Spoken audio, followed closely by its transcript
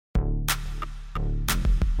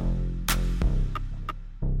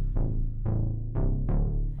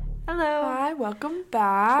Hello. Hi, welcome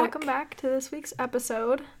back. Welcome back to this week's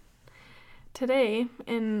episode. Today,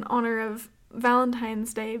 in honor of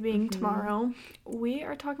Valentine's Day being tomorrow, we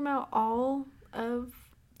are talking about all of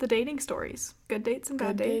the dating stories. Good dates and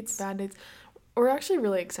bad dates. Bad dates. We're actually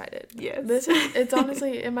really excited. Yes. It's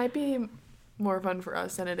honestly, it might be more fun for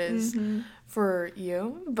us than it is for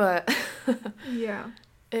you, but yeah.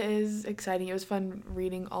 It is exciting. It was fun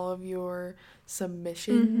reading all of your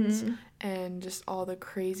submissions and just all the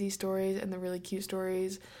crazy stories and the really cute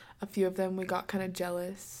stories. A few of them we got kind of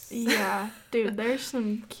jealous. Yeah, dude, there's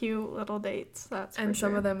some cute little dates. And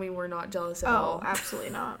some of them we were not jealous at all. Oh,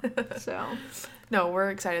 absolutely not. So, no, we're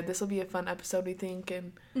excited. This will be a fun episode, we think,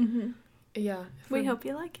 and yeah, we hope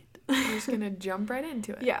you like it. We're just gonna jump right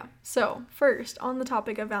into it. Yeah. So first, on the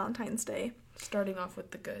topic of Valentine's Day, starting off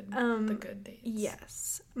with the good dates.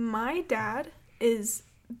 Yes, my dad is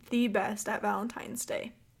the best at Valentine's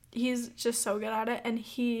Day. He's just so good at it, and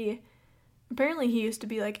he used to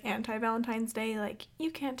be like anti-Valentine's Day, like,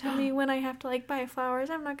 you can't tell me when I have to like buy flowers.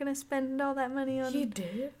 I'm not gonna spend all that money on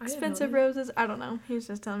expensive roses. I don't know, he was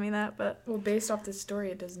just telling me that, but well, based off this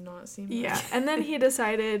story, it does not seem like and then he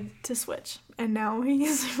decided to switch, and now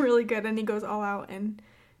he's really good, and he goes all out and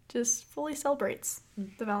just fully celebrates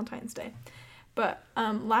the Valentine's Day. But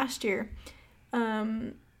last year,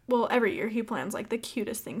 well, every year he plans like the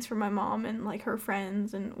cutest things for my mom and like her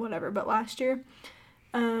friends and whatever, but last year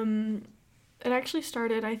it actually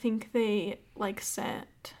started, I think they like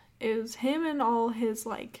it was him and all his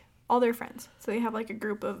like all their friends, so they have like a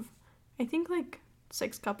group of I think like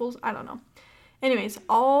 6 couples, I don't know. Anyways,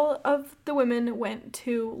 all of the women went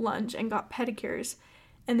to lunch and got pedicures,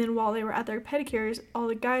 and then while they were at their pedicures, all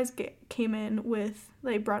the guys came in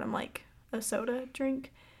they brought them like a soda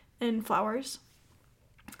drink and flowers.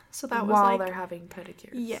 So that was while they're having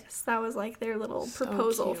pedicures. Yes, that was like their little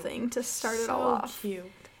proposal thing to start it all off. Cute.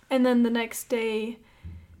 And then the next day,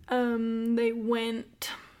 they went,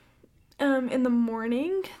 in the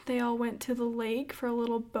morning, they all went to the lake for a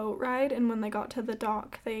little boat ride, and when they got to the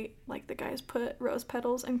dock, the guys put rose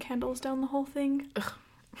petals and candles down the whole thing. Ugh.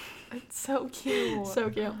 It's so cute. So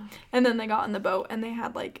cute. And then they got in the boat, and they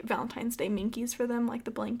had, like, Valentine's Day minkies for them, like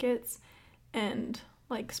the blankets, and,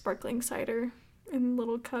 like, sparkling cider in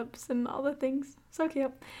little cups and all the things. So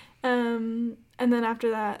cute. And then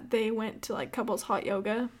after that, they went to, like, couples hot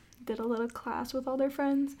yoga, did a little class with all their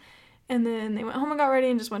friends, and then they went home and got ready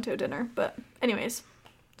and just went to a dinner. But anyways,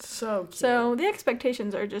 so cute. So the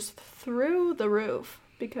expectations are just through the roof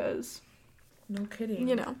because no kidding,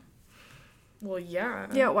 well,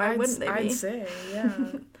 yeah, why wouldn't they be? I'd say,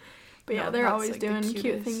 yeah. But yeah, they're always like doing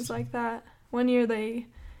cute things like that. One year they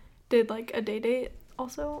did like a date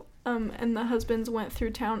also, and the husbands went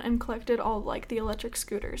through town and collected all like the electric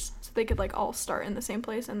scooters so they could like all start in the same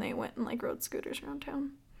place, and they went and like rode scooters around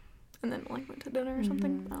town and then like went to dinner or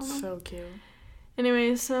something. I don't know. So cute.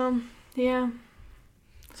 Anyways, yeah.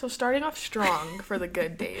 So starting off strong for the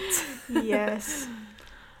good dates. Yes.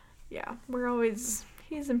 Yeah,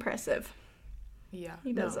 he's impressive. Yeah.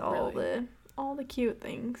 He does all the cute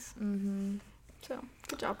things. So,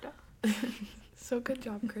 good job, Dad. So good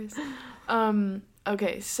job, Chris.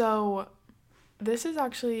 Okay, so this is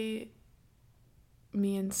actually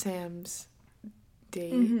me and Sam's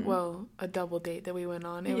date. Well, a double date that we went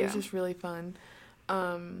on. It was just really fun.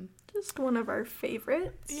 Just one of our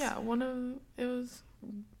favorites. Yeah, it was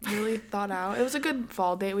really thought out. It was a good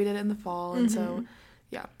fall date. We did it in the fall, and so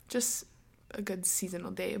yeah, just a good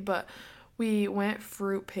seasonal date. But we went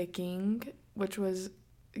fruit picking, which was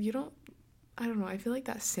I don't know, I feel like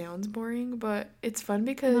that sounds boring, but it's fun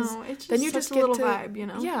because then you just get a little vibe,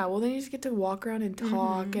 Yeah, well, then you just get to walk around and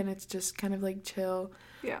talk, and it's just kind of like chill.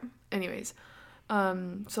 Yeah. Anyways,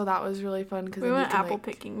 so that was really fun because we went apple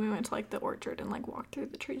picking. We went to like the orchard and like walked through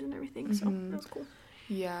the trees and everything, so that was cool.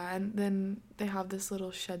 Yeah, and then they have this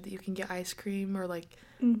little shed that you can get ice cream or like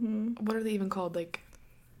what are they even called? Like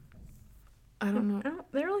I don't know.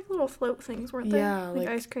 They're like little float things, weren't they? Yeah, like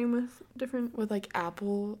ice cream with like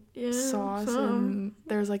apple sauce, and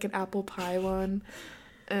there's like an apple pie one,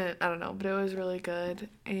 and I don't know, but it was really good.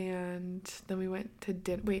 And then we went to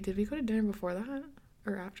dinner. Wait, did we go to dinner before that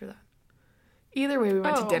or after that? Either way, we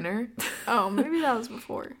went to dinner. Oh, maybe that was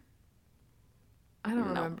before. I don't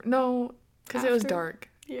remember. No, because it was dark.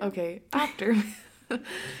 Yeah. Okay, after.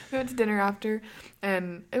 We went to dinner after,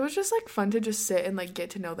 and it was just like fun to just sit and like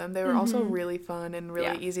get to know them. They were also really fun and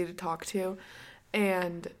really easy to talk to,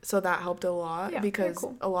 and so that helped a lot because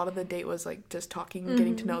a lot of the date was like just talking and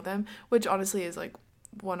getting to know them, which honestly is like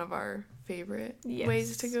one of our favorite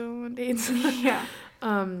ways to go on dates. Yeah.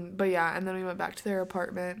 But yeah, and then we went back to their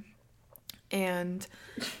apartment, and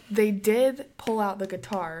they did pull out the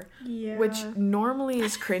guitar, which normally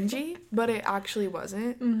is cringy, but it actually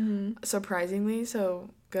wasn't, surprisingly, so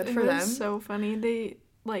good for them. It was so funny. They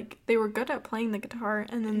were good at playing the guitar,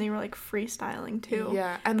 and then they were, like, freestyling, too.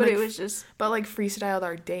 Yeah. And but like, it was just... But, like, freestyled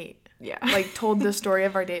our date. Yeah. Like, told the story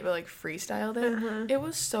of our date, but, like, freestyled it. It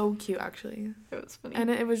was so cute, actually. It was funny. And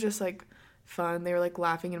it was just, like, fun. They were, like,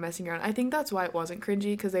 laughing and messing around. I think that's why it wasn't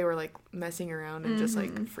cringy, because they were, like, messing around and just,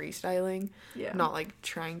 like, freestyling. Yeah. Not, like,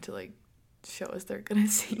 trying to, like, show us they're gonna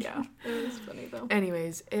sing. Yeah. It was funny, though.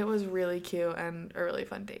 Anyways, it was really cute and a really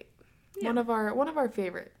fun date. Yeah. One of our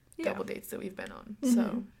favorite double dates that we've been on.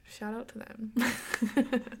 So, shout out to them.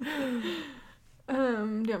 Do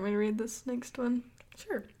you want me to read this next one?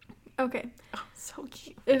 Sure. Okay. Oh, so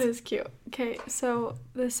cute. It is cute. Okay, so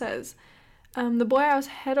this says, the boy I was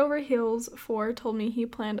head over heels for told me he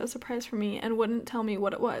planned a surprise for me and wouldn't tell me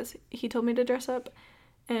what it was. He told me to dress up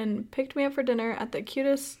and picked me up for dinner at the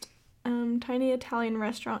cutest tiny Italian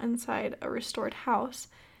restaurant inside a restored house.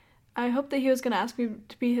 I hoped that he was going to ask me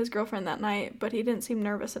to be his girlfriend that night, but he didn't seem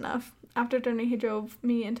nervous enough. After dinner, he drove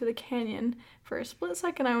me into the canyon. For a split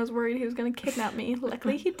second, I was worried he was going to kidnap me.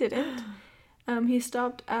 Luckily, he didn't. He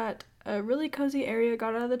stopped at a really cozy area,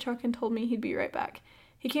 got out of the truck, and told me he'd be right back.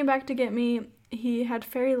 He came back to get me. He had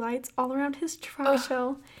fairy lights all around his truck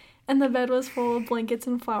shell, and the bed was full of blankets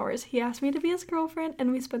and flowers. He asked me to be his girlfriend,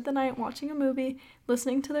 and we spent the night watching a movie,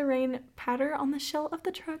 listening to the rain patter on the shell of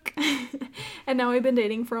the truck. And now we've been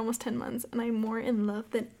dating for almost 10 months, and I'm more in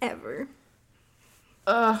love than ever.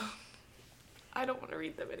 I don't want to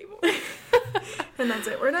read them anymore. And that's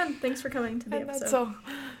it. We're done. Thanks for coming to the episode.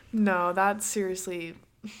 No, that's seriously...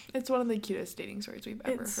 It's one of the cutest dating stories we've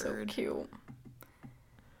ever heard. It's so cute.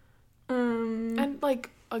 And,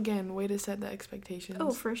 like, again, way to set the expectations.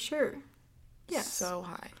 Oh, for sure. Yes. So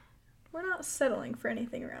high. We're not settling for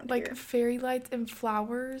anything around here. Like, fairy lights and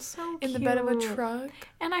flowers so in the bed of a truck.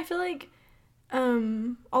 And I feel like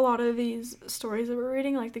a lot of these stories that we're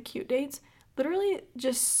reading, like the cute dates, literally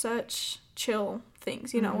just such chill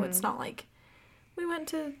things, you know? It's not like we went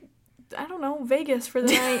to... I don't know, Vegas for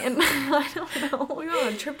the night, and I don't know. We went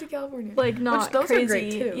on a trip to California. Like, not Which those crazy. Are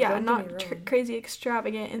great too. Yeah, not crazy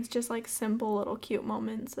extravagant. It's just, like, simple little cute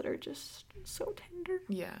moments that are just so tender.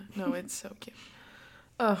 Yeah, no, it's so cute.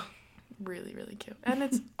 Oh, really, really cute. And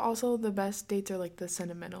it's also the best dates are, like, the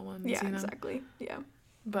sentimental ones, Yeah, you know? exactly. Yeah.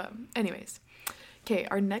 But, anyways. Okay,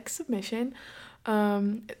 our next submission,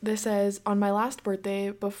 this says, on my last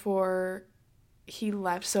birthday before... he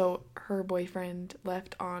left, so her boyfriend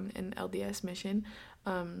left on an LDS mission.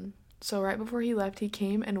 So right before he left, he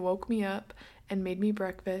came and woke me up and made me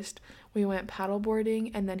breakfast. We went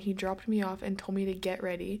paddleboarding, and then he dropped me off and told me to get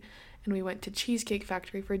ready. And we went to Cheesecake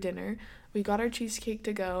Factory for dinner. We got our cheesecake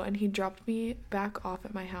to go, and he dropped me back off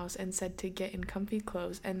at my house and said to get in comfy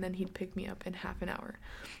clothes, and then he'd pick me up in half an hour.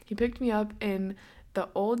 He picked me up in the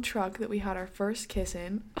old truck that we had our first kiss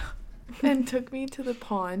in and took me to the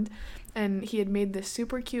pond. And he had made this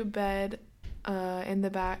super cute bed in the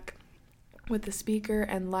back with the speaker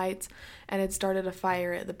and lights, and had started a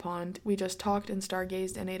fire at the pond. We just talked and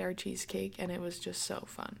stargazed and ate our cheesecake, and it was just so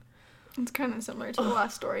fun. It's kind of similar to the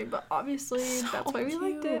last story, but obviously that's why we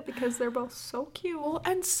liked it, because they're both so cute. Well,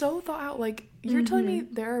 and so thought out. Like, you're telling me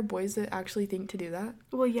there are boys that actually think to do that?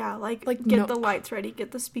 Well, yeah, like get the lights ready,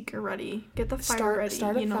 get the speaker ready, get the fire ready.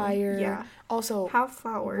 Start a fire. Yeah. Also, have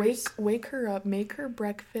flowers. Wake her up, make her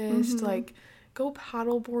breakfast, like, go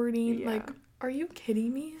paddleboarding. Yeah. Like, are you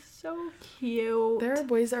kidding me? So cute. There are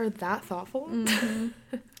boys that are that thoughtful.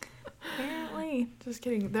 Apparently. Just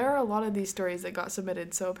kidding. There are a lot of these stories that got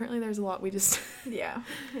submitted, so apparently there's a lot we just... Yeah.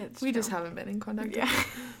 We just haven't been in contact. Yeah.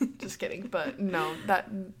 Just kidding. But no, that...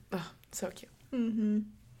 so cute.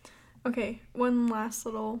 Okay, one last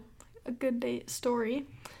little a good date story.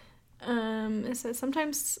 It says,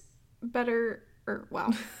 sometimes better...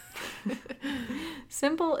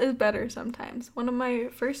 Simple is better sometimes. One of my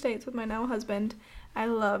first dates with my now husband I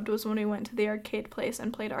loved was when we went to the arcade place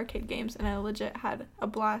and played arcade games, and I legit had a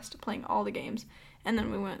blast playing all the games. And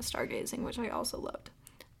then we went stargazing, which I also loved.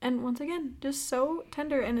 And once again, just so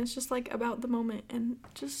tender, and it's just, like, about the moment, and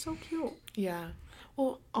just so cute. Yeah.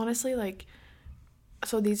 Well, honestly, like,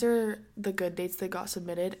 so these are the good dates that got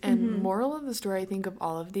submitted, and moral of the story, I think, of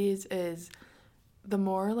all of these is the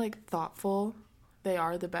more, like, thoughtful they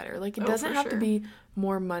are, the better. Like, it doesn't have to be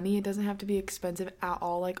more money. It doesn't have to be expensive at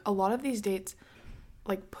all. Like, a lot of these dates...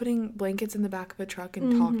 like, putting blankets in the back of a truck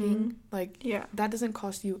and talking, like, that doesn't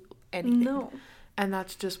cost you anything. No. And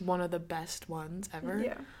that's just one of the best ones ever.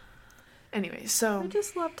 Yeah. Anyway, so... I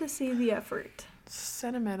just love to see the effort.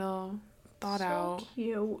 Sentimental, thought out. So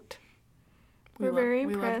cute. We're very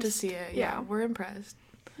impressed. We love to see it. Yeah, we're impressed.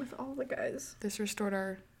 With all the guys. This restored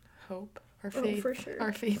our hope, our faith. Oh, for sure.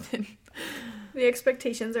 Our faith in... The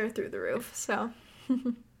expectations are through the roof, so...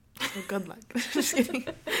 Well, good luck. Just kidding.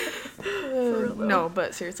 No,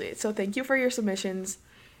 but seriously. So thank you for your submissions.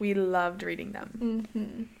 We loved reading them.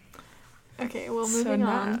 Mm-hmm. Okay, well, moving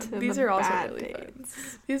on to these the are also bad really dates.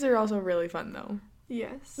 Fun. These are also really fun, though.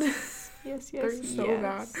 Yes. Yes. They're so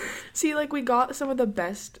bad. See, like, we got some of the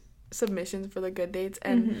best submissions for the good dates,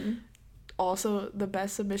 and also the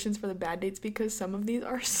best submissions for the bad dates, because some of these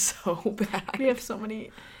are so bad. We have so many.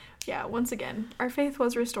 Yeah, once again, our faith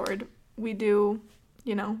was restored. We do,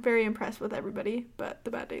 very impressed with everybody, but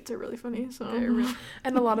the bad dates are really funny, so.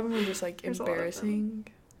 And a lot of them are just, like, embarrassing.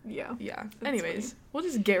 Yeah. Yeah. Anyways, we'll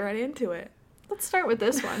just get right into it. Let's start with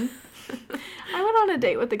this one. I went on a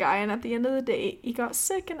date with a guy, and at the end of the date, he got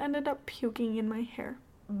sick and ended up puking in my hair.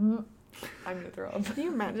 I'm gonna throw up. Can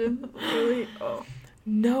you imagine? Really? Oh.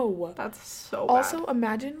 No. That's so bad. Also,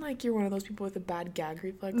 imagine, like, you're one of those people with a bad gag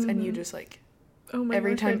reflex, and you just, like, oh my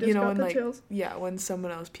every gosh, time, when, like, chills. Yeah, when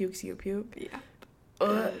someone else pukes, you puke. Yeah.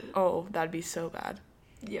 Oh, that'd be so bad.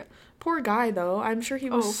 Yeah. Poor guy, though. I'm sure he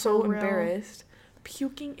was so embarrassed.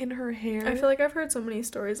 Puking in her hair. I feel like I've heard so many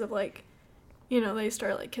stories of, like, they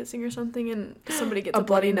start, like, kissing or something, and somebody gets a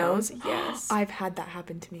bloody nose. Yes. I've had that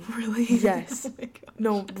happen to me. Really? Yes. Oh my gosh.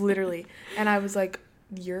 No, literally. And I was like,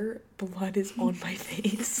 your blood is on my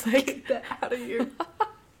face. Like, get that out of here.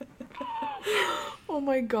 Oh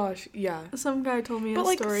my gosh, yeah. Some guy told me a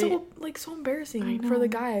story. So embarrassing for the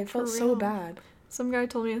guy. I felt so bad. Some guy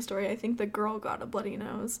told me a story. I think the girl got a bloody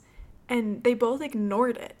nose, and they both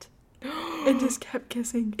ignored it and just kept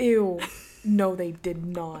kissing. Ew. No, they did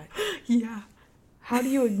not. Yeah. How do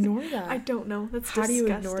you ignore that? I don't know. That's How disgusting.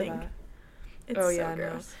 do you ignore that? It's so gross.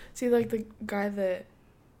 No. See, like, the guy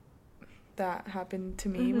that happened to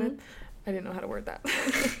me with, I didn't know how to word that.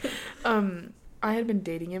 I had been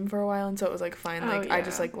dating him for a while, and so it was, like, fine. Like, I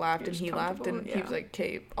just, like, laughed, and he laughed, and he was like,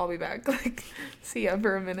 okay, I'll be back. Like, see ya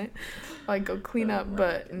for a minute. Like, go clean up.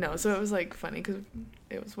 But, no, so it was, like, funny, because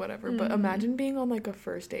it was whatever. But imagine being on, like, a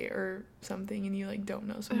first date or something, and you, like, don't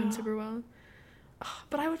know someone super well.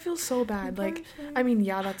 But I would feel so bad. Like, I mean,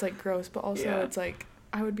 yeah, that's, like, gross, but also it's, like,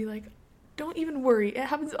 I would be like, don't even worry. It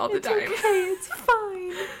happens all the time. It's okay. It's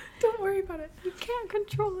fine. Don't worry about it. You can't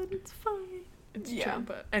control it. It's fine. It's true,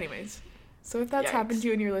 but anyways. So if that's happened to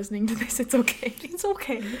you and you're listening to this, it's okay. It's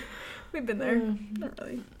okay. We've been there. Not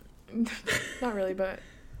really. Not really, but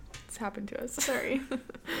it's happened to us. Sorry.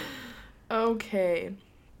 Okay.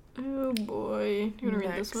 Oh boy. You want to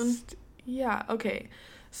read this one? Yeah, okay.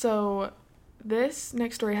 So this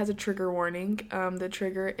next story has a trigger warning. The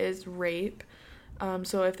trigger is rape.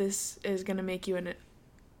 So if this is going to make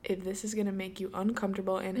you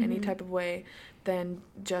uncomfortable in any type of way, then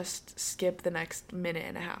just skip the next minute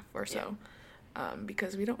and a half or so.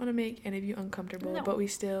 Because we don't want to make any of you uncomfortable, but we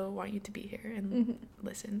still want you to be here and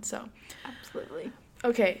listen. So absolutely.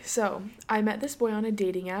 Okay, so I met this boy on a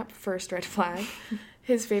dating app. First red flag.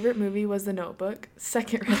 His favorite movie was The Notebook.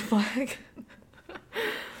 Second red flag.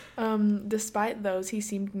 Despite those, he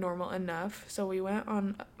seemed normal enough, so we went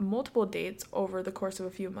on multiple dates over the course of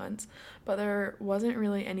a few months, but there wasn't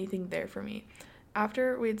really anything there for me.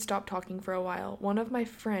 After we had stopped talking for a while, one of my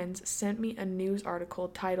friends sent me a news article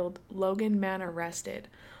titled "Logan Man Arrested,"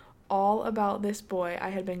 all about this boy I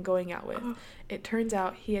had been going out with. It turns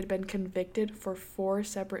out he had been convicted for 4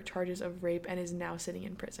 separate charges of rape and is now sitting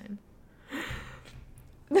in prison.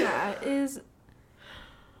 That is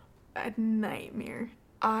a nightmare.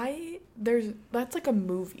 That's like a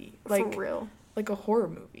movie. Like, for real. Like a horror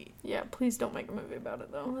movie. Yeah, please don't make a movie about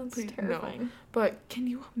it, though. That's terrifying. No. But can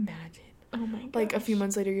you imagine? Oh my gosh. Like, a few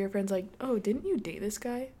months later, your friend's like, oh, didn't you date this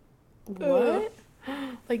guy? What?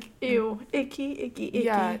 Like, ew. Icky.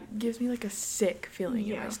 Yeah, it gives me, like, a sick feeling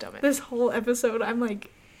in my stomach. This whole episode, I'm,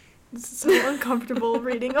 like, so uncomfortable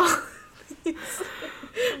reading all these.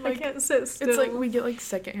 Like, I can't sit still. It's like we get, like,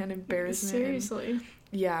 secondhand embarrassment. Seriously.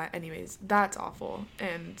 Yeah, anyways, that's awful.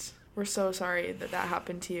 And we're so sorry that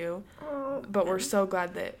happened to you. But we're so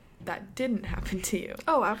glad that didn't happen to you.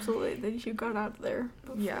 Oh, absolutely. That you got out of there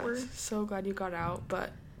before. Yeah, so glad you got out.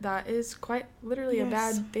 But that is quite literally a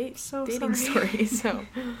bad dating sorry. story. So.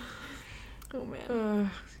 Oh,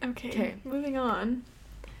 man. Okay, moving on.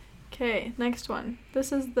 Okay, next one.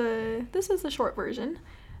 This is the short version.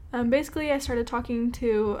 Basically, I started talking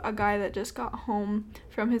to a guy that just got home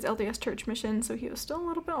from his LDS church mission, so he was still a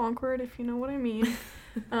little bit awkward, if you know what I mean.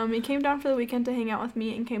 He came down for the weekend to hang out with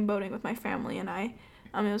me and came boating with my family and I.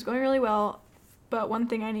 It was going really well, but one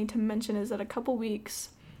thing I need to mention is that a couple weeks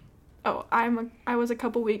I was a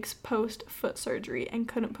couple weeks post foot surgery and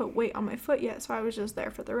couldn't put weight on my foot yet, so I was just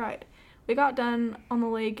there for the ride. We got done on the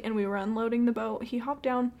lake and we were unloading the boat. He hopped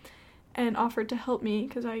down and offered to help me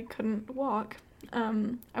because I couldn't walk.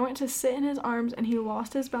 I went to sit in his arms and he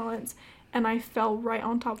lost his balance and I fell right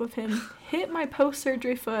on top of him, hit my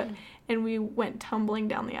post-surgery foot, and we went tumbling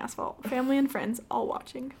down the asphalt. Family and friends all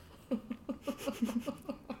watching.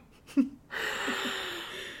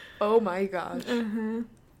 Oh my gosh. Uh-huh.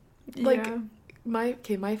 Like, yeah.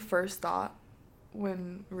 my first thought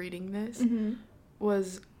when reading this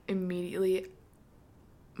was immediately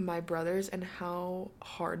my brothers and how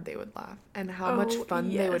hard they would laugh and how much fun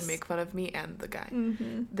they would make fun of me and the guy.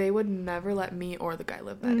 They would never let me or the guy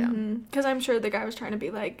live that down. Because I'm sure the guy was trying to be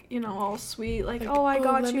like, you know, all sweet, like oh, I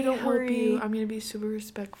got you, don't worry. I'm gonna be super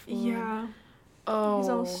respectful. Yeah. Oh, he's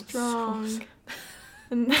all strong. So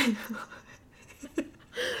and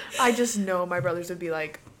I just know my brothers would be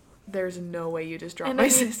like, there's no way you just dropped my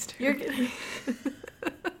sister.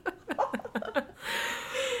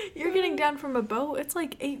 You're getting down from a boat. It's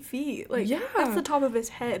like 8 feet. Like, yeah. That's the top of his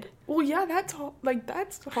head. Well, yeah, that's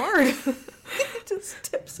hard. It just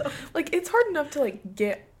tips up. Like, it's hard enough to, like,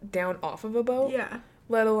 get down off of a boat. Yeah.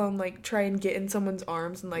 Let alone, like, try and get in someone's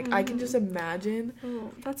arms. And, like, I can just imagine.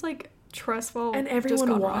 Oh, that's, like, trustful. And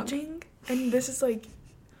everyone watching. Wrong. And this is, like,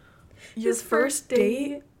 his first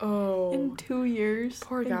date. Oh. In 2 years.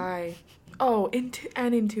 Poor guy. Oh, in 2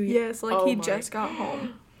 years. Yes, like, he just got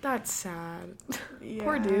home. That's sad. Yeah.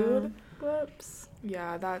 Poor dude. Whoops.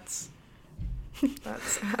 Yeah, that's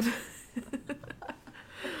sad.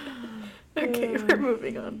 Okay, we're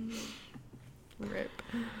moving on. Rip.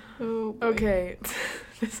 Oh, boy. Okay.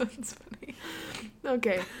 This one's funny.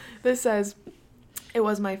 Okay. This says, it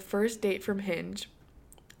was my first date from Hinge.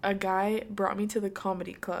 A guy brought me to the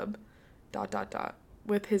comedy club, ...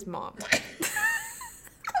 with his mom. ...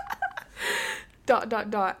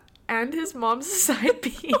 And his mom's side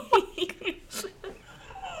piece.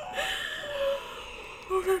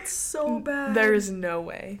 Oh, that's so bad. There's no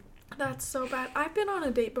way. That's so bad. I've been on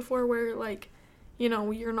a date before where, like, you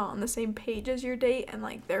know, you're not on the same page as your date and,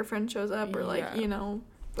 like, their friend shows up or, like, you know.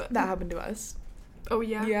 But that happened to us. Oh,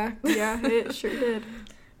 yeah? Yeah. Yeah, it sure did.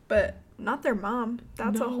 But not their mom.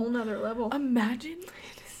 That's a whole nother level. Imagine.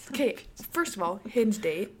 Okay, first of all, Hinge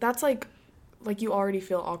date. That's, like you already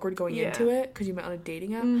feel awkward going into it because you met on a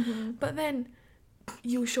dating app. But then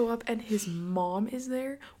you show up and his mom is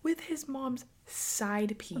there with his mom's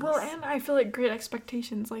side piece. Well, and I feel like great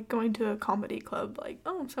expectations, like going to a comedy club, like,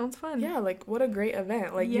 oh, sounds fun. Yeah, like, what a great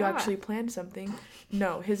event. Like, you actually planned something.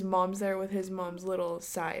 No, his mom's there with his mom's little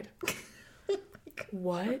side.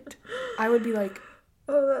 What? I would be like,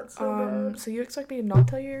 oh, that's so bad. So you expect me to not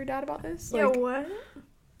tell your dad about this? Yeah, what?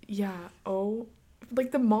 Yeah, oh.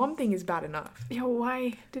 Like, the mom thing is bad enough. Yeah,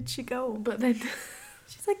 why did she go? But then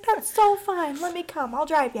she's like, that's so fun. Let me come. I'll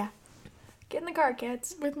drive ya. Get in the car,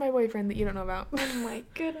 kids. With my boyfriend that you don't know about. Oh, my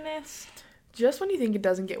goodness. Just when you think it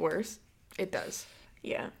doesn't get worse, it does.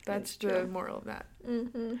 Yeah. That's the moral of that.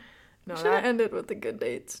 No, should have ended with the good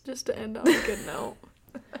dates, just to end on a good note.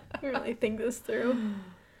 I really think this through.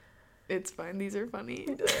 It's fine. These are funny.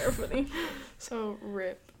 They are funny. So,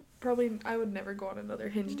 rip. Probably, I would never go on another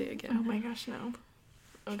Hinge date again. Oh my gosh, no.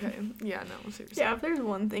 Okay. Yeah, no, seriously. Yeah, if there's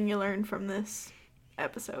one thing you learned from this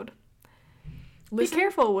episode, be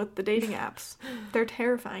careful with the dating apps. They're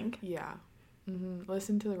terrifying. Yeah.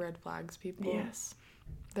 Listen to the red flags, people. Yes.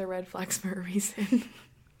 They're red flags for a reason.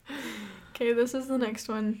 Okay, this is the next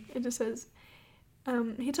one. It just says,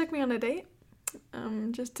 he took me on a date,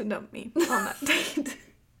 just to dump me on that date.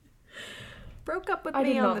 Broke up with me on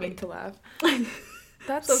the date. I did not mean to laugh.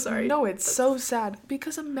 That's so sorry. No, it's so sad.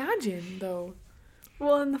 Because imagine, though.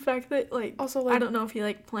 Well, and the fact that, like, also, like, I don't know if he,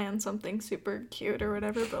 like, planned something super cute or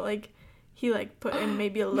whatever, but, like, he, like, put in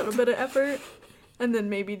maybe a little bit of effort, and then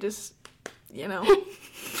maybe just, you know.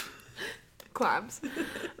 Claps.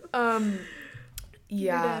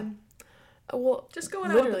 Yeah. Well, just going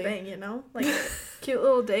out with a bang, you know? Like, cute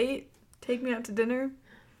little date, take me out to dinner.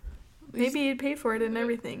 Maybe he'd pay for it and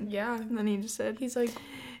everything. Yeah. And then he just said, he's like,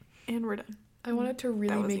 and we're done. I wanted to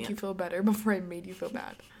really make you feel better before I made you feel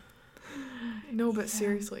bad. No, but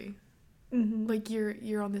seriously. Like,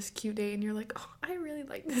 you're on this cute date and you're like, oh, I really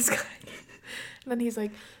like this guy. And then he's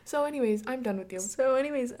like, so anyways, I'm done with you. So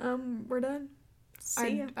anyways, we're done.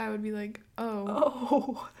 See ya. I would be like,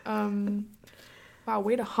 wow,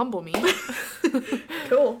 way to humble me.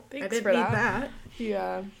 Cool. Thanks I didn't for need that.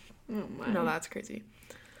 Yeah. Oh my. No, that's crazy.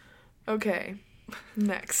 Okay.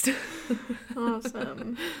 Next.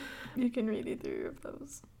 Awesome. You can read either of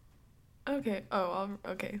those. Okay. Oh,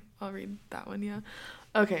 I'll read that one, yeah.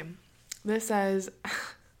 Okay. This says,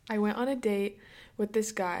 I went on a date with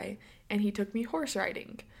this guy, and he took me horse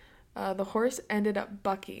riding. The horse ended up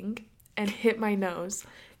bucking and hit my nose.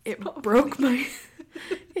 It broke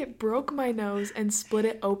my nose and split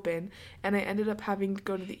it open, and I ended up having to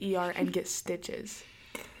go to the ER and get stitches.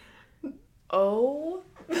 Oh.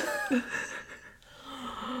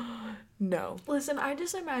 No. Listen, I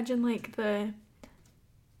just imagine, like,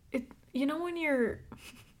 you know when you're,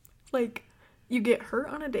 like, you get hurt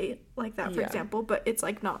on a date, like that, for example, but it's,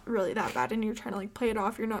 like, not really that bad, and you're trying to, like, play it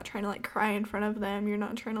off. You're not trying to, like, cry in front of them. You're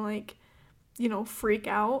not trying to, like, you know, freak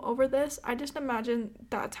out over this. I just imagine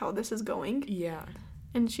that's how this is going. Yeah.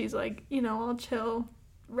 And she's like, you know, I'll chill,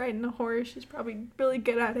 riding a horse. She's probably really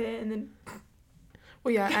good at it, and then...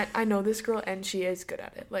 Well, yeah, I know this girl, and she is good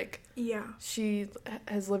at it. Like, yeah, she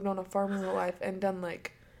has lived on a farm her whole life and done,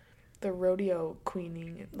 like, the rodeo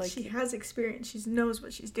queening. Like, she has experience. She knows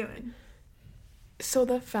what she's doing. So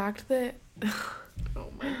the fact that... oh,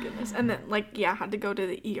 my goodness. And then, like, yeah, had to go to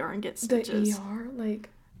the ER and get stitches. The ER? Like...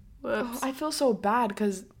 Whoops. Oh, I feel so bad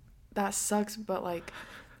because that sucks, but, like,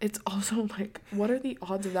 it's also, like, what are the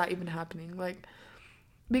odds of that even happening? Like,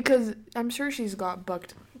 because I'm sure she's got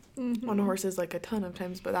bucked on horses, like, a ton of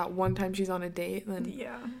times, but that one time she's on a date, then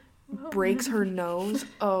breaks her nose.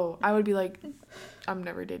 Oh, I would be like, I'm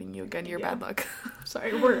never dating you again. You're bad luck.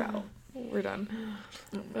 Sorry, we're out. We're done.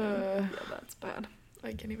 Yeah, that's bad.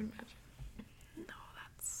 I can't even imagine. No,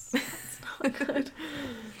 that's not good.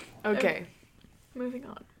 Okay. Moving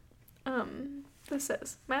on. This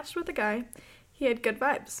says, matched with a guy. He had good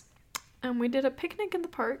vibes. We did a picnic in the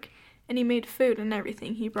park, and he made food and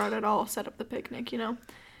everything. He brought it all, set up the picnic, you know.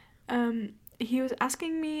 He was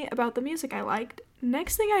asking me about the music I liked.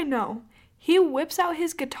 Next thing I know, he whips out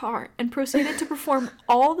his guitar and proceeded to perform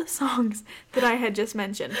all the songs that I had just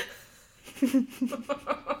mentioned.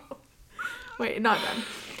 Wait, not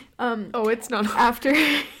done. Oh, it's not. After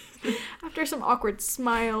some awkward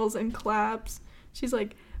smiles and claps, she's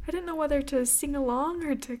like, I didn't know whether to sing along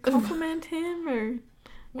or to compliment him or...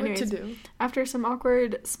 What to do. After some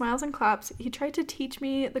awkward smiles and claps, he tried to teach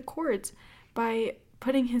me the chords by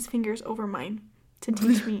putting his fingers over mine to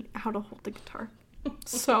teach me how to hold the guitar.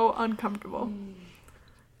 So uncomfortable.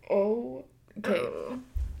 Oh, okay.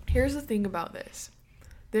 Here's the thing about this.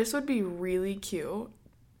 This would be really cute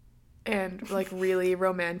and, like, really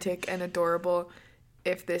romantic and adorable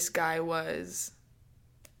if this guy was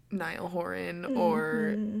Niall Horan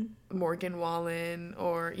or Morgan Wallen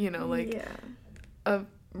or, you know, like, a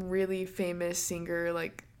really famous singer,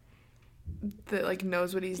 like, that, like,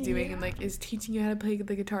 knows what he's doing and, like, is teaching you how to play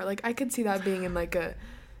the guitar. Like, I could see that being in, like, a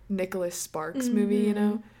Nicholas Sparks movie, you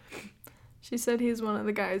know? She said he's one of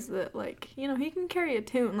the guys that, like, you know, he can carry a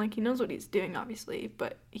tune. Like, he knows what he's doing, obviously,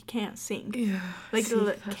 but he can't sing. Yeah. Like,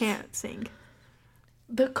 can't sing.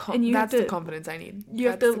 That's the confidence I need. You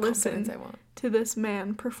have to listen to this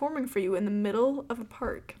man performing for you in the middle of a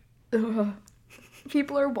park. Ugh.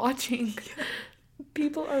 People are watching.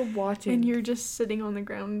 People are watching. And you're just sitting on the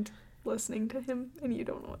ground listening to him, and you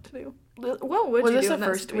don't know what to do. What would you do in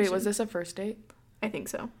that situation? Wait, was this a first date? I think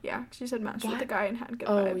so, yeah. She said matched with the guy and had good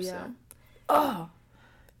vibes. Yeah. So. Oh,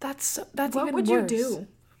 that's what even would worse. You do?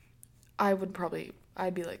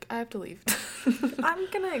 I'd be like, I have to leave. I'm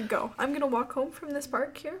gonna go. I'm gonna walk home from this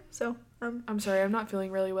park here, so I'm sorry, I'm not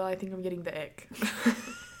feeling really well. I think I'm getting the ick.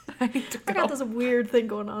 I need to go. I got this weird thing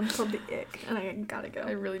going on called the ick, and I gotta go.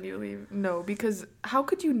 I really need to leave. No, because how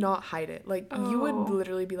could you not hide it? Like, you would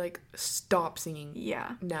literally be like, stop singing.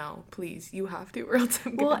 Yeah. Now, please. You have to, or else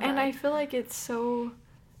I'm gonna die. And I feel like it's so,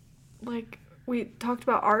 like, we talked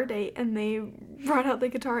about our date, and they brought out the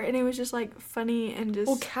guitar, and it was just, like, funny and just...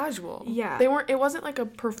 Well, casual. Yeah. It wasn't, like, a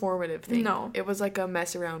performative thing. No. It was, like, a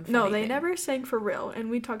mess around funny No, they thing. never sang for real,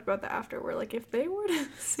 and we talked about that after. We're like, if they would have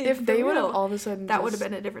sang if they would have real, all of a sudden that would have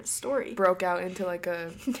been a different story. Broke out into, like,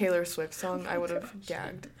 a Taylor Swift song, I would have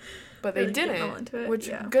gagged. But they didn't, which,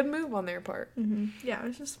 good move on their part. Mm-hmm. Yeah, it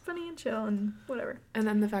was just funny and chill and whatever. And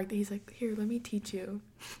then the fact that he's like, here, let me teach you.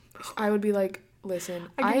 I would be like, listen,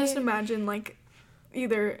 I can just imagine, like,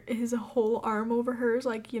 either his whole arm over hers,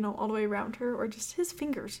 like, you know, all the way around her, or just his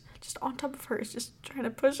fingers just on top of hers, just trying to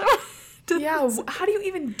push up. How do you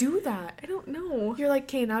even do that? I don't know. You're like,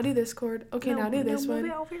 okay, now do this chord. Okay, now do this one.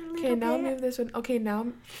 Okay, now move this one. Okay, now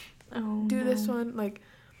do this one. Like,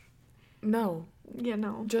 no. Yeah,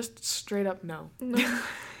 no. Just straight up no. No.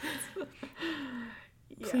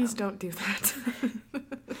 Please don't do that.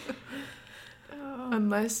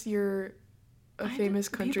 Unless you're a famous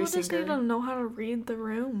country singer. People just need to know how to read the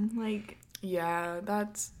room. Like, yeah,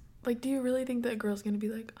 that's, like, do you really think that a girl's gonna be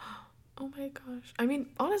like, oh my gosh? I mean,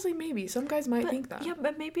 honestly, maybe. Some guys might think that. Yeah,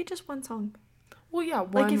 but maybe just one song. Well, yeah,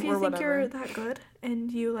 one like if you or think whatever. you're that good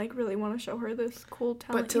and you like really want to show her this cool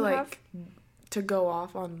talent, but to you like have, to go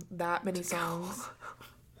off on that many songs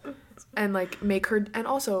and like make her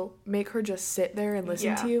just sit there and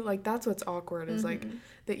listen to you, like that's what's awkward is like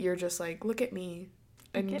that you're just like, look at me,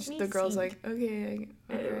 and the girl's like, okay,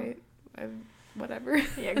 alright, whatever.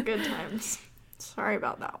 Yeah, good times. Sorry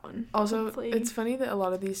about that one. Also, hopefully. It's funny that a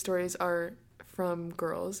lot of these stories are from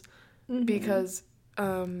girls because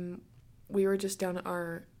we were just down at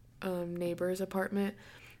our neighbor's apartment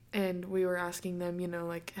and we were asking them, you know,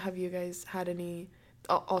 like, have you guys had any,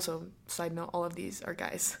 also, side note, all of these are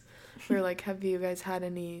guys. We were like, have you guys had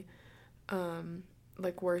any,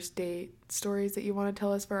 like, worst date stories that you want to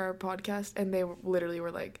tell us for our podcast? And they literally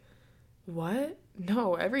were like, what?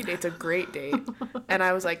 No, every date's a great date. And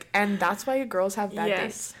I was like, and that's why girls have bad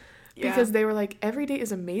dates. Because they were like, every date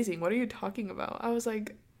is amazing. What are you talking about? I was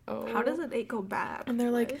like, oh. How does a date go bad? And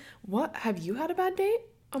they're like, what? Have you had a bad date?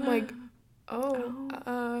 I'm like,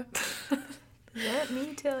 let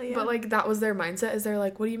me tell you. But like that was their mindset. Is they're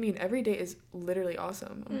like, what do you mean? Every date is literally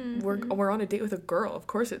awesome. We're on a date with a girl. Of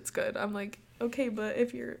course it's good. I'm like, okay, but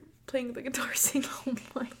if you're playing the guitar, singing, oh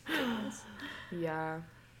my goodness. Yeah.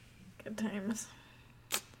 Good times.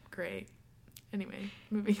 Great. Anyway,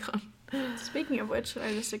 moving on. Speaking of which,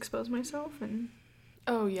 I just exposed myself and...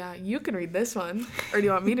 Oh, yeah. You can read this one. Or do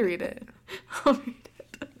you want me to read it? I'll read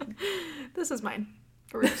it. This is mine.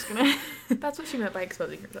 We're just gonna... That's what she meant by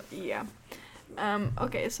exposing herself. Yeah.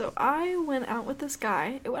 Okay, so I went out with this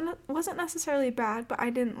guy. It wasn't necessarily bad, but I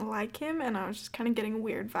didn't like him, and I was just kind of getting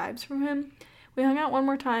weird vibes from him. We hung out one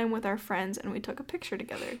more time with our friends, and we took a picture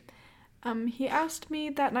together. He asked me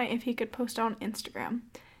that night if he could post on Instagram,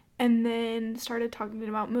 and then started talking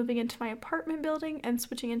about moving into my apartment building and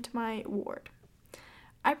switching into my ward.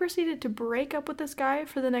 I proceeded to break up with this guy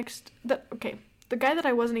for the guy that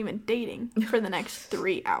I wasn't even dating for the next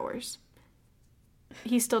 3 hours.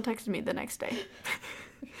 He still texted me the next day.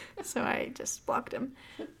 So I just blocked him.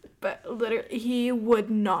 But literally, he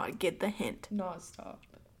would not get the hint. No, stop.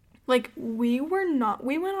 Like, we went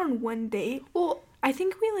on one date. Well, I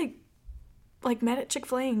think we, like met at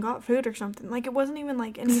Chick-fil-A and got food or something. Like, it wasn't even,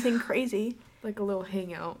 like, anything crazy. Like a little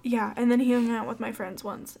hangout. Yeah, and then he hung out with my friends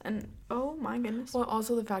once. And, oh my goodness. Well,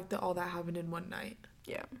 also the fact that all that happened in one night.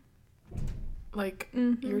 Yeah. Like,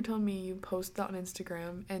 you're telling me you post that on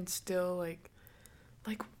Instagram and still, like...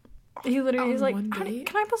 He literally is like, can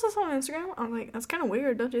I post this on Instagram? I'm like, that's kind of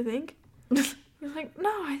weird, don't you think? He's like,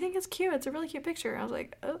 no, I think it's cute. It's a really cute picture. I was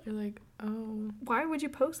like, oh. You're like, oh. Why would you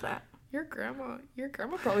post that? Your grandma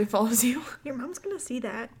probably follows you. Your mom's gonna see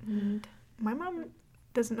that. And my mom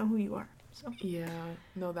doesn't know who you are, so. Yeah,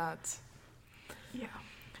 no, that's. Yeah.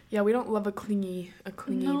 Yeah, we don't love a clingy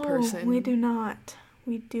person. No, we do not.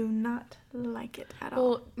 We do not like it at all.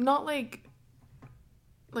 Well, not like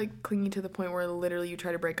clingy to the point where literally you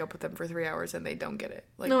try to break up with them for 3 hours and they don't get it.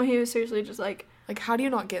 Like, no, he was seriously just like how do you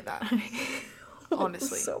not get that?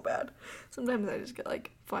 Honestly. It's so bad. Sometimes I just get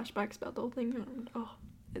like flashbacks about the whole thing and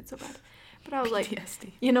it's so bad. But I was like,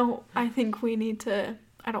 PTSD. I think we need to,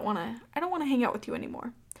 I don't want to hang out with you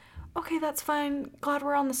anymore. Okay, that's fine. Glad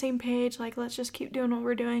we're on the same page. Like, let's just keep doing what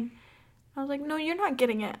we're doing. I was like, no, you're not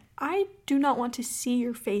getting it. I do not want to see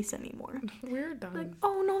your face anymore. We're done. Like,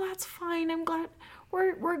 oh, no, that's fine. I'm glad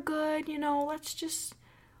we're good. Let's just,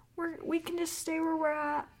 we can just stay where we're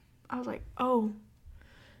at. I was like, oh,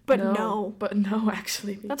 but no. But no,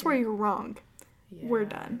 actually. That's where you're wrong. Yeah. We're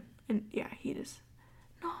done. And yeah, he just,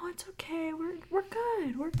 no, it's okay. We're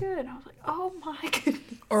good. We're good. I was like, oh my goodness.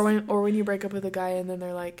 Or when you break up with a guy and then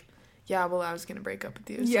they're like, yeah, well, I was gonna break up with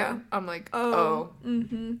you. So yeah. I'm like,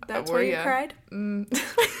 that's where you cried? I'm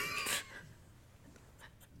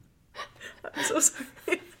so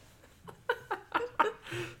sorry.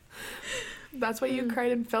 That's why you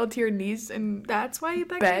cried and fell to your knees and that's why you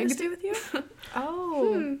begged me to stay with you?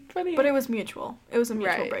 Oh. Funny. But it was mutual. It was a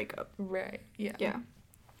mutual breakup. Right. Yeah. Yeah.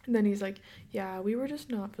 And then he's like, yeah, we were just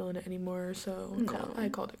not feeling it anymore, so I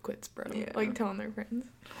called it quits, bro. Yeah. Like, telling their friends.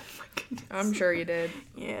 Oh my goodness. I'm sure you did.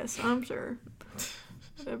 Yes, I'm sure.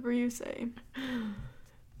 Whatever you say.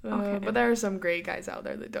 Okay. But there are some great guys out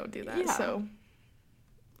there that don't do that, so...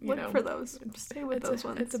 Look for those. Stay with those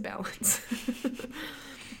ones. It's a balance.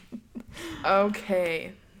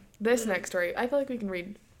 Okay. This next story, I feel like we can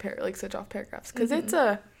read, switch off paragraphs, because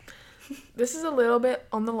this is a little bit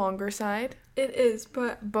on the longer side. It is,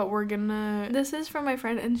 but we're gonna... This is from my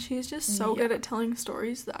friend, and she's just so good at telling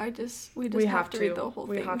stories that we have to read the whole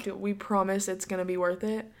thing. We have to. We promise it's gonna be worth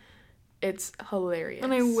it. It's hilarious.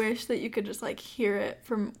 And I wish that you could just, hear it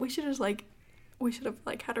from... We should have,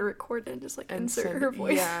 had her record it and just, insert her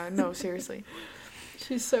voice. Yeah, no, seriously.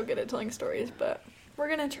 She's so good at telling stories, but we're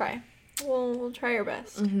gonna try. We'll try our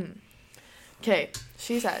best. Okay,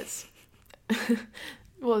 she says.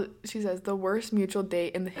 She says the worst mutual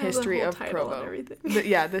date in the history of Provo.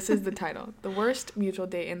 Yeah, this is the title. The worst mutual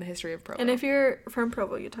date in the history of Provo. And if you're from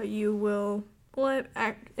Provo, Utah, you will. Well,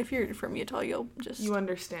 if you're from Utah, you'll just. You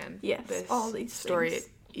understand. Yes. All these story things.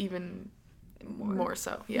 Even more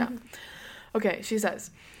so. Yeah. Okay, she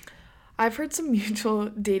says, I've heard some mutual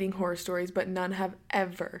dating horror stories, but none have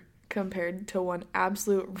ever compared to one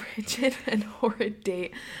absolute rigid and horrid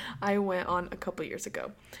date I went on a couple years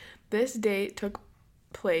ago. This date took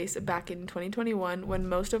place back in 2021 when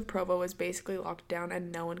most of Provo was basically locked down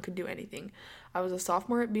and no one could do anything. I was a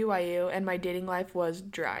sophomore at BYU and my dating life was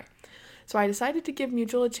dry. So I decided to give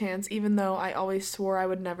mutual a chance even though I always swore I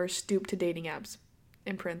would never stoop to dating apps.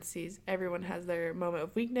 In parentheses, everyone has their moment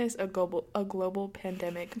of weakness. A global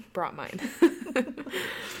pandemic brought mine.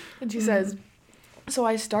 And she says, so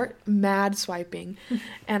I start mad swiping,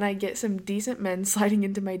 and I get some decent men sliding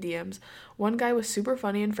into my DMs. One guy was super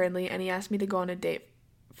funny and friendly, and he asked me to go on a date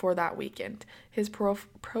for that weekend. His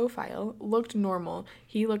profile looked normal.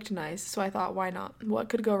 He looked nice, so I thought, why not? What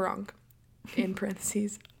could go wrong? In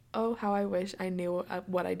parentheses, oh, how I wish I knew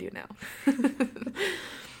what I do now.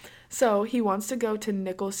 So he wants to go to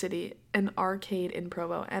Nickel City, an arcade in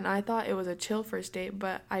Provo, and I thought it was a chill first date,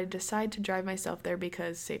 but I decided to drive myself there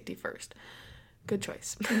because safety first. Good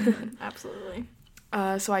choice. Absolutely.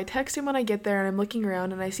 So I text him when I get there, and I'm looking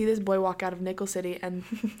around, and I see this boy walk out of Nickel City, and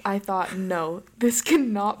I thought, no, this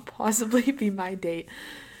cannot possibly be my date.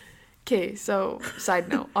 Okay, so side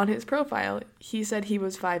note, on his profile, he said he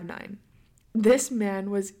was 5'9". This man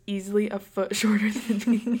was easily a foot shorter than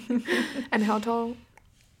me. And how tall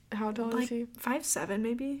is he? 5'7",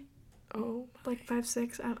 maybe. Oh. Like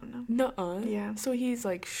 5'6", I don't know. Nuh-uh. Yeah. So he's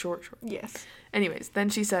like short. Yes. Anyways, then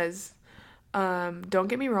she says, don't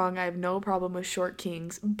get me wrong, I have no problem with short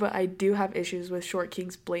kings, but I do have issues with short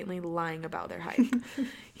kings blatantly lying about their height.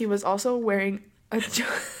 He was also wearing a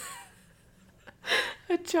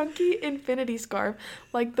chunky infinity scarf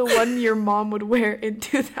like the one your mom would wear in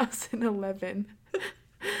 2011.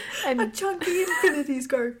 And a chunky infinity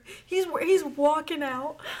scarf. He's walking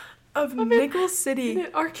out of Nickel City in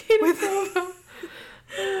an arcade with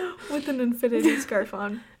an infinity scarf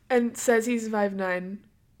on, and says he's 5'9",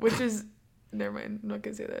 which is never mind. I'm not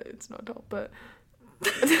gonna say that it's not tall, but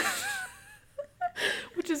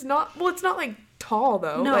which is not. Well, it's not like tall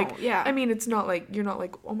though. No, like, yeah. I mean, it's not like you're not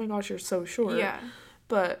like, oh my gosh, you're so short. Yeah.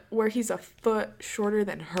 But where he's a foot shorter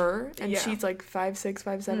than her, and she's like 5'6",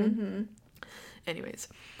 5'7". Mm-hmm. Anyways,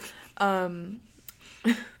 and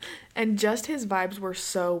just his vibes were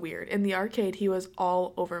so weird. In the arcade, he was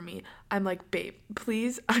all over me. I'm like, babe,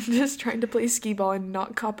 please, I'm just trying to play skee ball and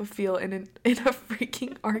not cop a feel in a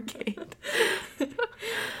freaking arcade.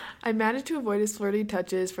 I managed to avoid his flirty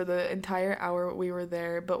touches for the entire hour we were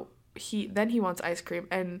there, but he wants ice cream,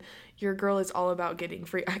 and your girl is all about getting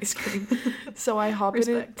free ice cream. So I hop in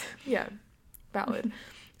it. Yeah, valid.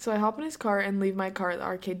 So I hop in his car and leave my car at the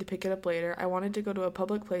arcade to pick it up later. I wanted to go to a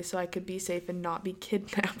public place so I could be safe and not be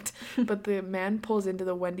kidnapped. But the man pulls into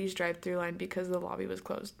the Wendy's drive-thru line because the lobby was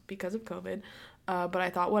closed because of COVID. But I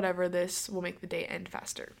thought, whatever, this will make the day end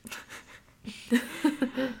faster.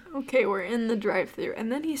 Okay, we're in the drive-thru,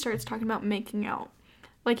 and then he starts talking about making out.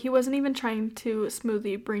 Like, he wasn't even trying to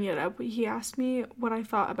smoothly bring it up. He asked me what I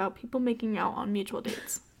thought about people making out on mutual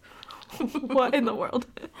dates. What in the world?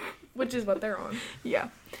 Which is what they're on. Yeah.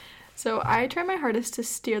 So I try my hardest to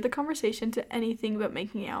steer the conversation to anything but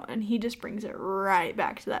making out, and he just brings it right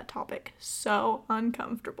back to that topic. So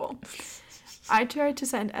uncomfortable. I tried to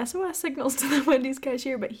send SOS signals to the Wendy's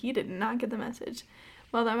cashier, but he did not get the message.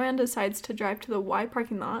 Well, that man decides to drive to the Y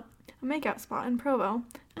parking lot, a makeout spot in Provo,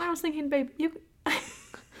 and I was thinking, babe,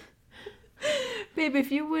 babe,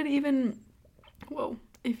 if you would even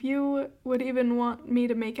want me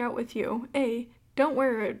to make out with you, don't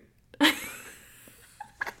wear it.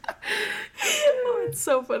 Oh, it's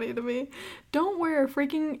so funny to me. Don't wear a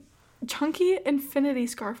freaking chunky infinity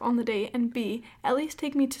scarf on the date, and B, at least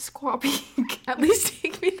take me to Squaw Peak. At least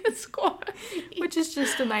take me to Squaw Peak. Which is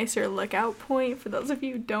just a nicer lookout point for those of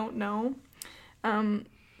you who don't know.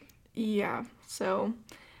 Yeah, so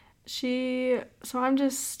I'm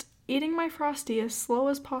just eating my Frosty as slow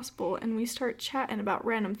as possible, and we start chatting about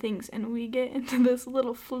random things, and we get into this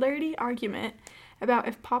little flirty argument about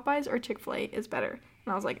if Popeyes or Chick-fil-A is better.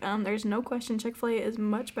 And I was like, there's no question Chick-fil-A is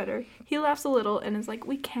much better. He laughs a little and is like,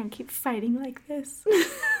 we can't keep fighting like this.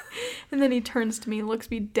 And then he turns to me, looks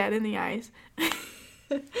me dead in the eyes,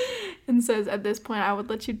 and says, at this point, I would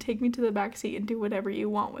let you take me to the back seat and do whatever you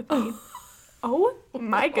want with me. Oh,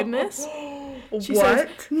 my goodness. She says,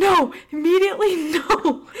 no, immediately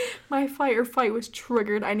no. My fight or flight was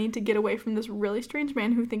triggered. I need to get away from this really strange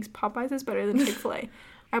man who thinks Popeyes is better than Chick-fil-A.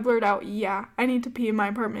 I blurred out, yeah, I need to pee and my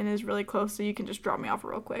apartment is really close, so you can just drop me off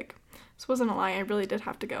real quick. This wasn't a lie. I really did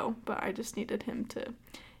have to go, but I just needed him to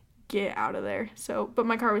get out of there. But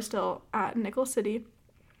my car was still at Nickel City.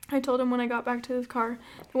 I told him when I got back to his car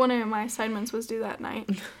that one of my assignments was due that night,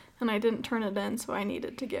 and I didn't turn it in, so I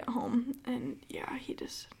needed to get home. And yeah, he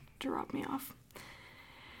just dropped me off.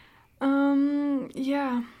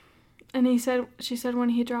 Yeah. And she said when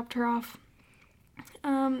he dropped her off,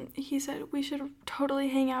 he said we should totally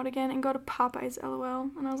hang out again and go to Popeyes, LOL.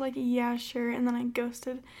 And I was like, yeah, sure. And then I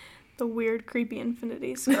ghosted the weird, creepy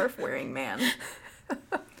infinity scarf wearing man.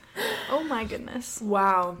 Oh my goodness.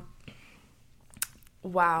 Wow.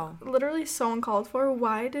 Literally so uncalled for.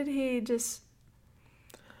 Why did he just...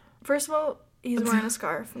 First of all, he's wearing a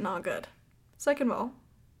scarf. Not good. Second of all,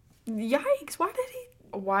 yikes.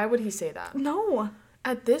 Why would he say that? No.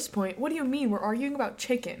 At this point, what do you mean? We're arguing about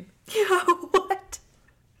chicken. Yeah, what?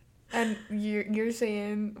 And you're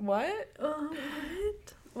saying what?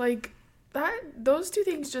 What? Like, those two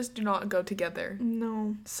things just do not go together.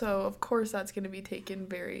 No. So, of course, that's going to be taken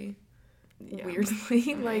very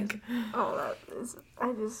weirdly. Like, that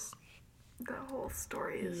whole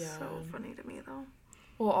story is so funny to me, though.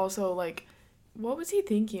 Well, also, like, what was he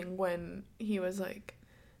thinking when he was, like,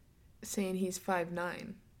 saying he's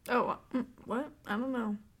 5'9"? Oh, what? I don't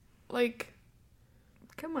know. Like,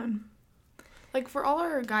 come on. Like, for all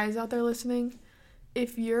our guys out there listening,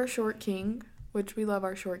 if you're a short king, which we love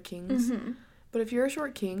our short kings, but if you're a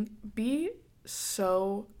short king, be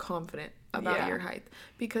so confident about your height.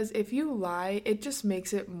 Because if you lie, it just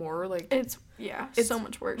makes it more, like... It's so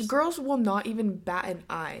much worse. Girls will not even bat an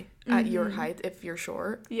eye at your height if you're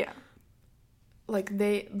short. Yeah. Like,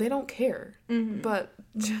 they don't care. But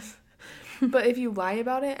if you lie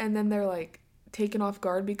about it and then they're, like, taken off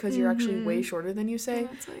guard because you're actually way shorter than you say,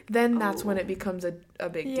 then that's when it becomes a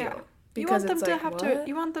big deal. Because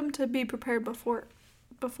you want them to be prepared before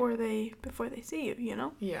they see you, you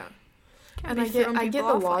know? Yeah. And I get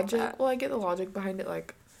the logic. Like, well, I get the logic behind it,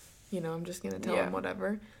 like, you know, I'm just gonna tell them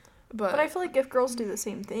whatever. But I feel like if girls do the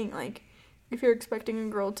same thing, like, if you're expecting a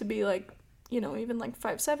girl to be like, you know, even like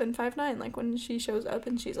 5'7", 5'9", like when she shows up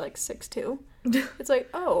and she's like 6'2", it's like,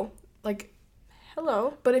 oh, like,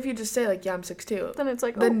 hello. But if you just say like, yeah, I'm 6'2", then it's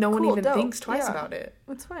like, then no one even thinks twice about it.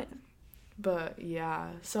 It's fine. But yeah,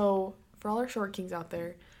 so for all our short kings out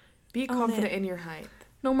there, be confident in your height.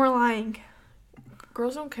 No more lying.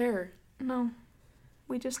 Girls don't care. No.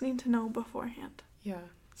 We just need to know beforehand. Yeah,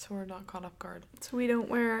 so we're not caught off guard. So we don't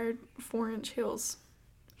wear our 4-inch heels.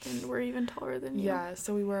 And we're even taller than you. Yeah,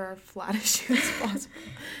 so we wear our flattest shoes possible.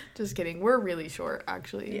 Just kidding. We're really short,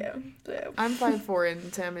 actually. Yeah. I'm 5'4",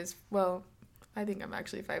 and Sam is, well, I think I'm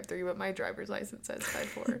actually 5'3", but my driver's license says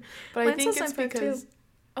 5'4". But I think it's because... 5'2".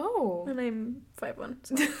 Oh. And I'm 5'1",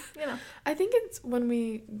 so, you know. I think it's when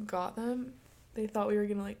we got them, they thought we were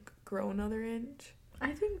going to, like, grow another inch.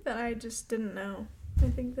 I think that I just didn't know. I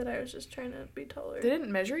think that I was just trying to be taller. They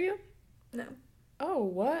didn't measure you? No. Oh,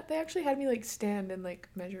 what? They actually had me, like, stand and, like,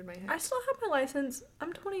 measured my head. I still have my license.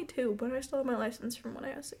 I'm 22, but I still have my license from when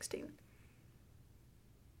I was 16.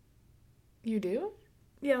 You do?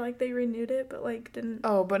 Yeah, like, they renewed it, but, like, didn't...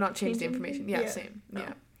 Oh, but not change the information. Yeah, same. Oh.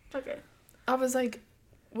 Yeah. Okay. I was like,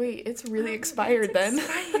 wait, it's really expired then.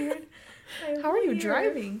 Expired. How are you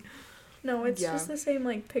driving? No, it's just the same,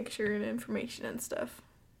 like, picture and information and stuff.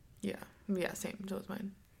 Yeah. Yeah, same. So was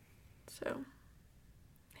mine. So,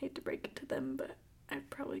 hate to break it to them, but I've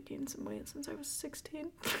probably gained some weight since I was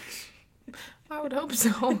 16. I would hope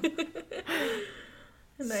so.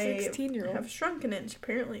 And 16-year-old. I have shrunk an inch,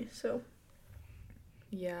 apparently, so...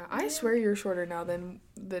 Yeah, I swear you're shorter now than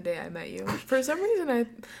the day I met you. For some reason,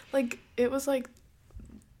 it was, like,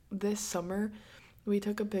 this summer, we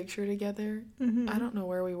took a picture together. I don't know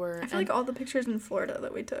where we were. I feel like all the pictures in Florida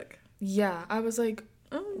that we took. Yeah, I was like,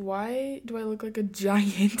 why do I look like a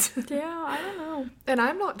giant? Yeah, I don't know. And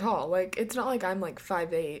I'm not tall. Like, it's not like I'm, like,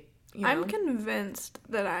 5'8", you know? I'm convinced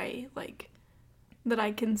that I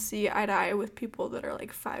can see eye to eye with people that are,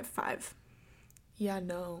 like, 5'5". Yeah,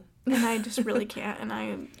 no. And I just really can't. And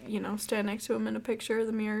I, you know, stand next to him in a picture of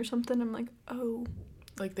the mirror or something. I'm like, oh.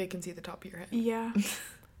 Like, they can see the top of your head. Yeah.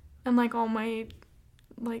 And, like, all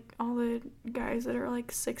the guys that are,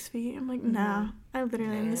 like, 6 feet, I'm like, nah. I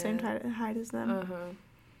literally am the same height as them. Uh-huh.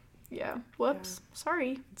 Yeah. Whoops. Yeah.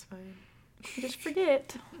 Sorry. It's fine. I just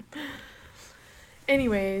forget.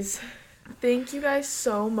 Anyways, thank you guys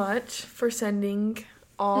so much for sending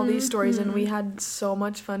all these stories, and we had so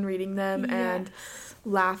much fun reading them and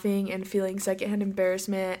laughing and feeling secondhand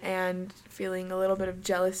embarrassment and feeling a little bit of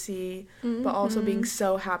jealousy, but also being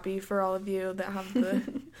so happy for all of you that have the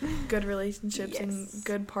good relationships and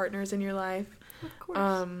good partners in your life. Of course.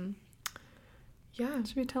 Yeah.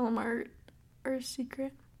 Should we tell them our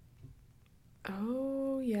secret?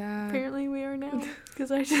 Oh, yeah. Apparently we are now,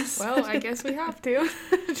 because Well, I guess we have to.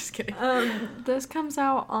 Just kidding. This comes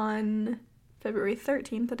out on February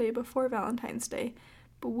 13th, the day before Valentine's Day.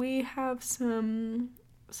 But we have some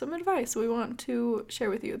advice we want to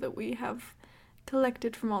share with you that we have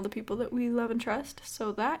collected from all the people that we love and trust.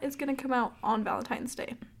 So that is going to come out on Valentine's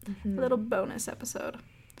Day. A little bonus episode.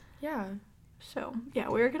 Yeah. So, yeah,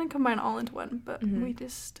 we're going to combine all into one, but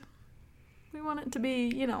we want it to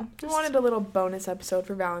be, we wanted a little bonus episode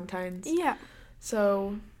for Valentine's. Yeah.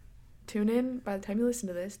 So tune in, by the time you listen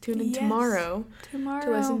to this, tune in tomorrow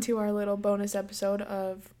to listen to our little bonus episode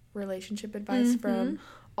of relationship advice from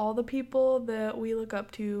all the people that we look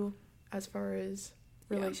up to as far as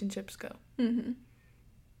relationships go. So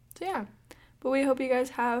yeah, but we hope you guys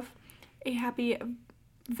have a happy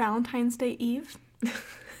Valentine's Day Eve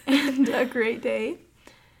and a great day.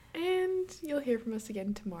 And you'll hear from us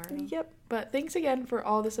again tomorrow. Yep. But thanks again for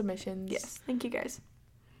all the submissions. Yes, thank you guys.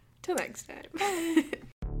 Till next time. Bye.